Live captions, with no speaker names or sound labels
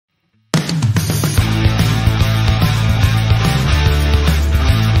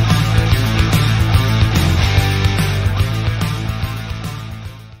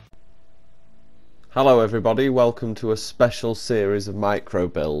Hello everybody, welcome to a special series of micro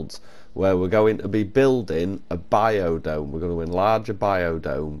builds where we're going to be building a biodome. We're going to enlarge a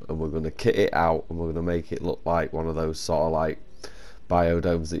biodome and we're going to kit it out and we're going to make it look like one of those sort of like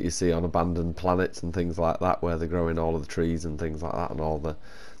biodomes that you see on abandoned planets and things like that, where they're growing all of the trees and things like that and all the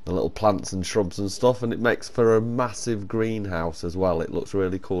little plants and shrubs and stuff, and it makes for a massive greenhouse as well. It looks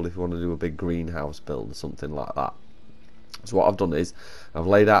really cool if you want to do a big greenhouse build or something like that. So what I've done is I've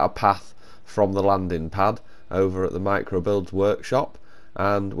laid out a path from the landing pad over at the MicroBuilds workshop,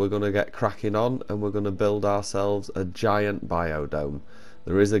 and we're going to get cracking on and we're going to build ourselves a giant biodome.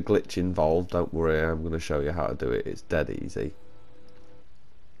 There is a glitch involved, don't worry, I'm going to show you how to do it. It's dead easy.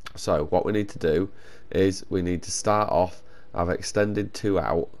 So what we need to do is we need to start off. I've extended 2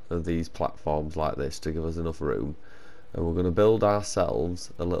 out of these platforms like this to give us enough room, and we're going to build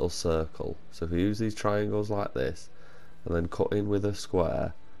ourselves a little circle. So if we use these triangles like this and then cut in with a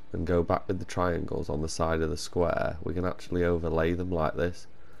square and go back with the triangles on the side of the square, we can actually overlay them like this.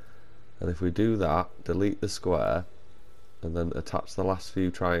 And if we do that, delete the square and then attach the last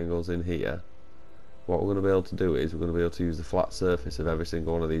few triangles in here, what we're going to be able to do is we're going to be able to use the flat surface of every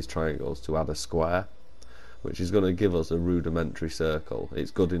single one of these triangles to add a square, which is going to give us a rudimentary circle.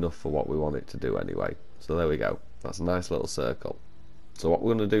 It's good enough for what we want it to do anyway. So there we go, that's a nice little circle. So what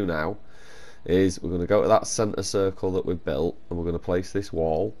we're going to do now is we're going to go to that centre circle that we've built and we're going to place this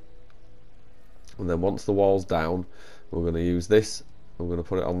wall, and then once the wall's down we're going to use this, we're going to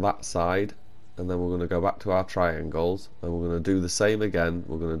put it on that side, and then we're going to go back to our triangles and we're going to do the same again.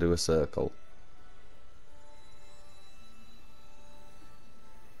 We're going to do a circle.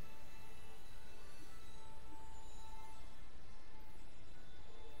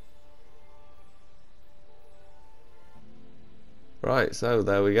 Right, so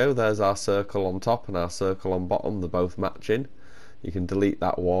there we go, there's our circle on top and our circle on bottom, they're both matching. You can delete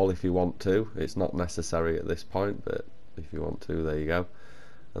that wall if you want to, it's not necessary at this point, but if you want to, there you go.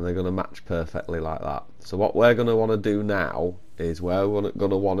 And they're going to match perfectly like that. So what we're going to want to do now is we're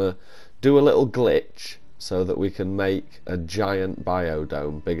going to want to do a little glitch so that we can make a giant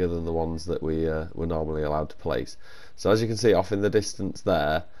biodome bigger than the ones that we're normally allowed to place. So as you can see off in the distance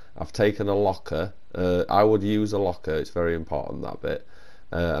there, I've taken a locker. I would use a locker, it's very important, that bit,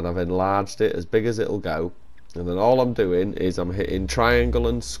 and I've enlarged it as big as it'll go, and then all I'm doing is I'm hitting triangle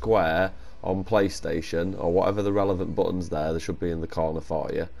and square on PlayStation or whatever the relevant buttons there should be in the corner for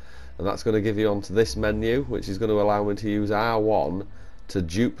you, and that's going to give you onto this menu, which is going to allow me to use R1 to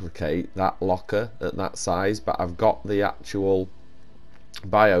duplicate that locker at that size, but I've got the actual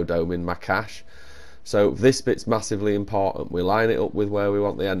biodome in my cache. So this bit's massively important. We line it up with where we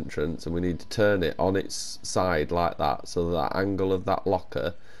want the entrance and we need to turn it on its side like that, so that angle of that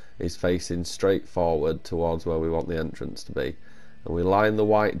locker is facing straight forward towards where we want the entrance to be. And we line the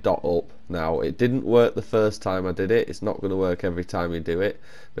white dot up. Now it didn't work the first time I did it, it's not going to work every time you do it,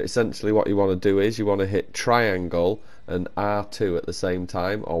 but essentially what you want to do is you want to hit triangle and R2 at the same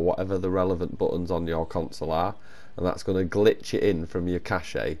time, or whatever the relevant buttons on your console are, and that's going to glitch it in from your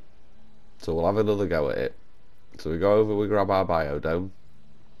cache. So we'll have another go at it. So we go over, we grab our biodome,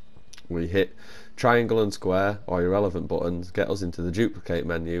 we hit triangle and square or your relevant buttons, get us into the duplicate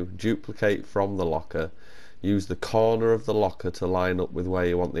menu, duplicate from the locker, use the corner of the locker to line up with where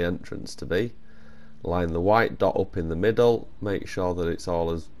you want the entrance to be, line the white dot up in the middle, make sure that it's all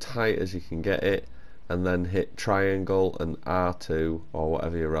as tight as you can get it, and then hit triangle and R2 or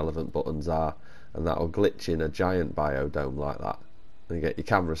whatever your relevant buttons are, and that will glitch in a giant biodome like that. You get your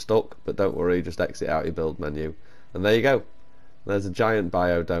camera stuck, but don't worry, just exit out your build menu and there you go, there's a giant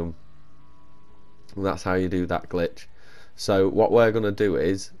biodome, and that's how you do that glitch. So what we're going to do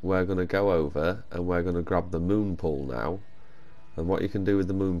is we're going to go over and we're going to grab the moon pool now, and what you can do with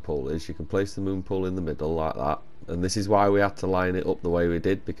the moon pool is you can place the moon pool in the middle like that, and this is why we had to line it up the way we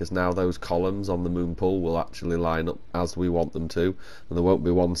did, because now those columns on the moon pool will actually line up as we want them to, and there won't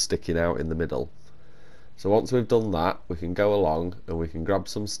be one sticking out in the middle. So once we've done that, we can go along and we can grab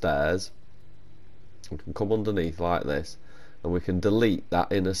some stairs, we can come underneath like this, and we can delete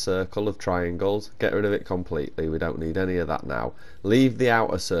that inner circle of triangles, get rid of it completely, we don't need any of that now. Leave the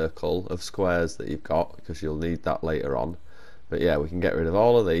outer circle of squares that you've got, because you'll need that later on. But yeah, we can get rid of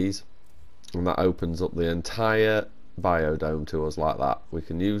all of these, and that opens up the entire biodome to us like that. We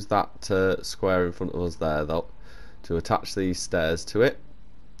can use that square in front of us there though to attach these stairs to it.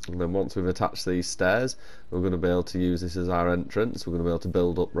 And then once we've attached these stairs, we're going to be able to use this as our entrance. We're going to be able to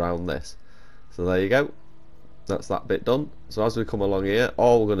build up round this. So there you go, that's that bit done. So as we come along here,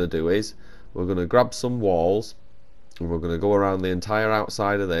 all we're going to do is we're going to grab some walls and we're going to go around the entire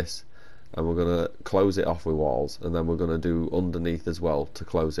outside of this, and we're going to close it off with walls, and then we're going to do underneath as well to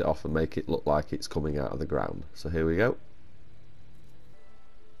close it off and make it look like it's coming out of the ground. So here we go.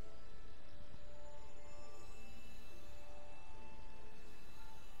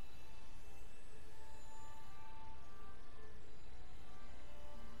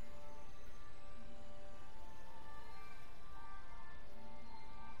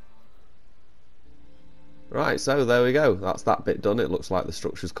 Right, so there we go, that's that bit done. It looks like the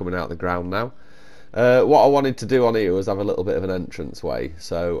structure's coming out of the ground now. What I wanted to do on here was have a little bit of an entrance way,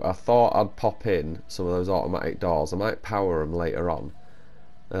 so I thought I'd pop in some of those automatic doors. I might power them later on.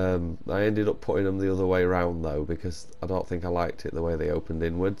 I ended up putting them the other way around though, because I don't think I liked it the way they opened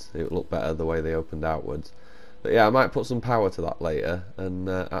inwards. It would look better the way they opened outwards. But yeah, I might put some power to that later and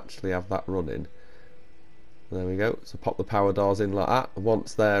actually have that running. There we go, so pop the power doors in like that.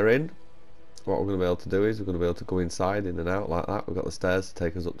 Once they're in, what we're going to be able to do is we're going to be able to go inside, in and out like that. We've got the stairs to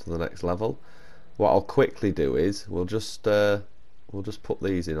take us up to the next level. What I'll quickly do is we'll just put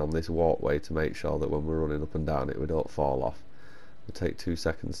these in on this walkway to make sure that when we're running up and down it we don't fall off. It'll take 2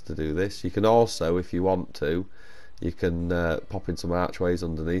 seconds to do this. You can also, if you want to, you can pop in some archways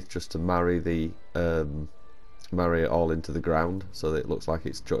underneath just to marry it all into the ground so that it looks like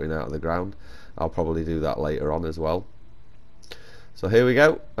it's jutting out of the ground. I'll probably do that later on as well. So here we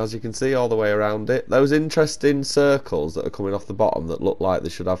go, as you can see all the way around it. Those interesting circles that are coming off the bottom that look like they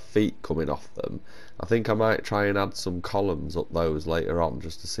should have feet coming off them, I think I might try and add some columns up those later on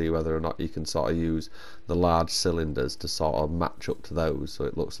just to see whether or not you can sort of use the large cylinders to sort of match up to those so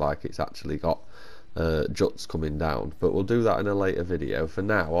it looks like it's actually got juts coming down. But we'll do that in a later video. For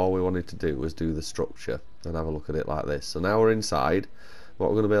now, all we wanted to do was do the structure and have a look at it like this. So now we're inside. What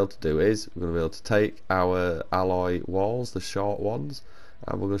we're going to be able to do is we're going to be able to take our alloy walls, the short ones,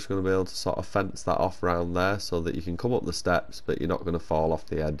 and we're just going to be able to sort of fence that off around there so that you can come up the steps but you're not going to fall off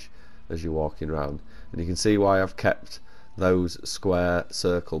the edge as you're walking around. And you can see why I've kept those square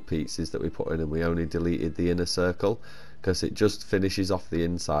circle pieces that we put in, and we only deleted the inner circle because it just finishes off the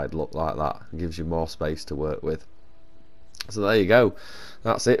inside look like that and gives you more space to work with. So there you go,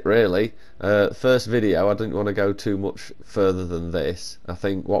 that's it really. First video, I didn't want to go too much further than this. I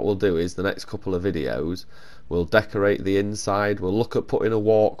think what we'll do is the next couple of videos we'll decorate the inside. We'll look at putting a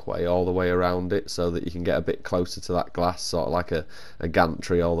walkway all the way around it so that you can get a bit closer to that glass, sort of like a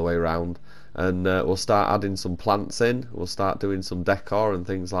gantry all the way around. And we'll start adding some plants in, we'll start doing some decor and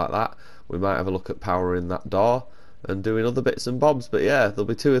things like that. We might have a look at powering that door and doing other bits and bobs. But yeah, there'll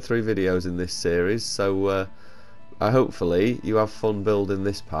be 2 or 3 videos in this series, so hopefully you have fun building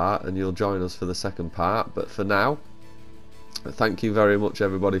this part and you'll join us for the second part. But for now, thank you very much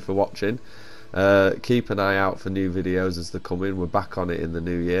everybody for watching. Keep an eye out for new videos as they come in. We're back on it in the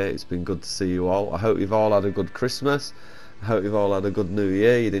new year. It's been good to see you all. I hope you've all had a good Christmas. I hope you've all had a good new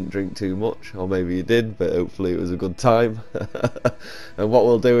year. You didn't drink too much, or maybe you did, but hopefully it was a good time. And what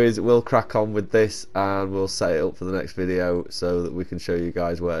we'll do is we'll crack on with this and we'll set it up for the next video so that we can show you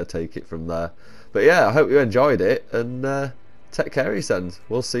guys where to take it from there. But yeah, I hope you enjoyed it, and take care, yourselves.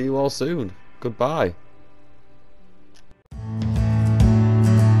 We'll see you all soon. Goodbye.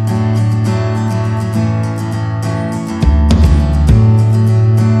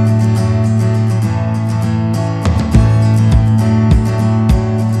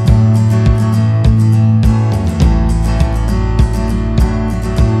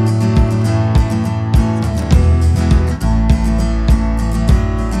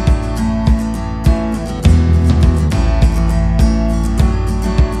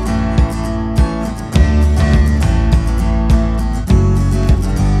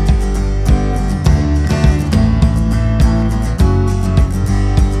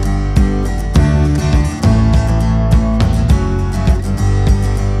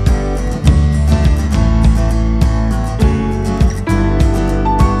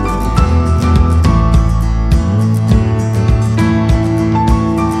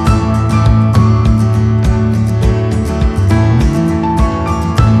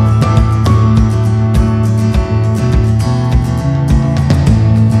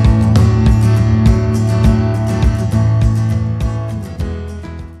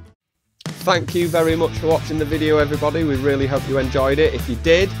 Thank you very much for watching the video, everybody. We really hope you enjoyed it. If you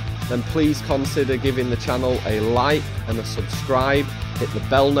did, then please consider giving the channel a like and a subscribe. Hit the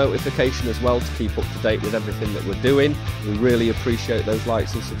bell notification as well to keep up to date with everything that we're doing. We really appreciate those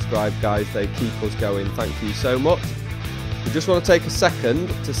likes and subscribe, guys. They keep us going. Thank you so much. We just want to take a second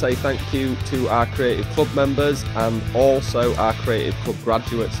to say thank you to our Creative Club members and also our Creative Club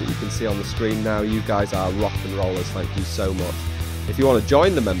graduates that you can see on the screen now. You guys are rock and rollers. Thank you so much. If you want to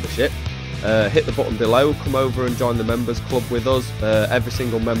join the membership, hit the button below, come over and join the members club with us. Every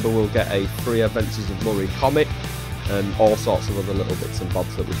single member will get a free Adventures of Murray comic and all sorts of other little bits and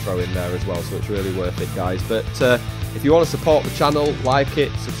bobs that we throw in there as well, so it's really worth it, guys. But if you want to support the channel, like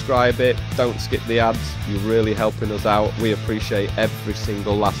it, subscribe it, don't skip the ads, you're really helping us out. We appreciate every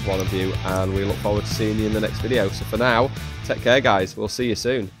single last one of you, and we look forward to seeing you in the next video. So for now, take care, guys, we'll see you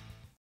soon.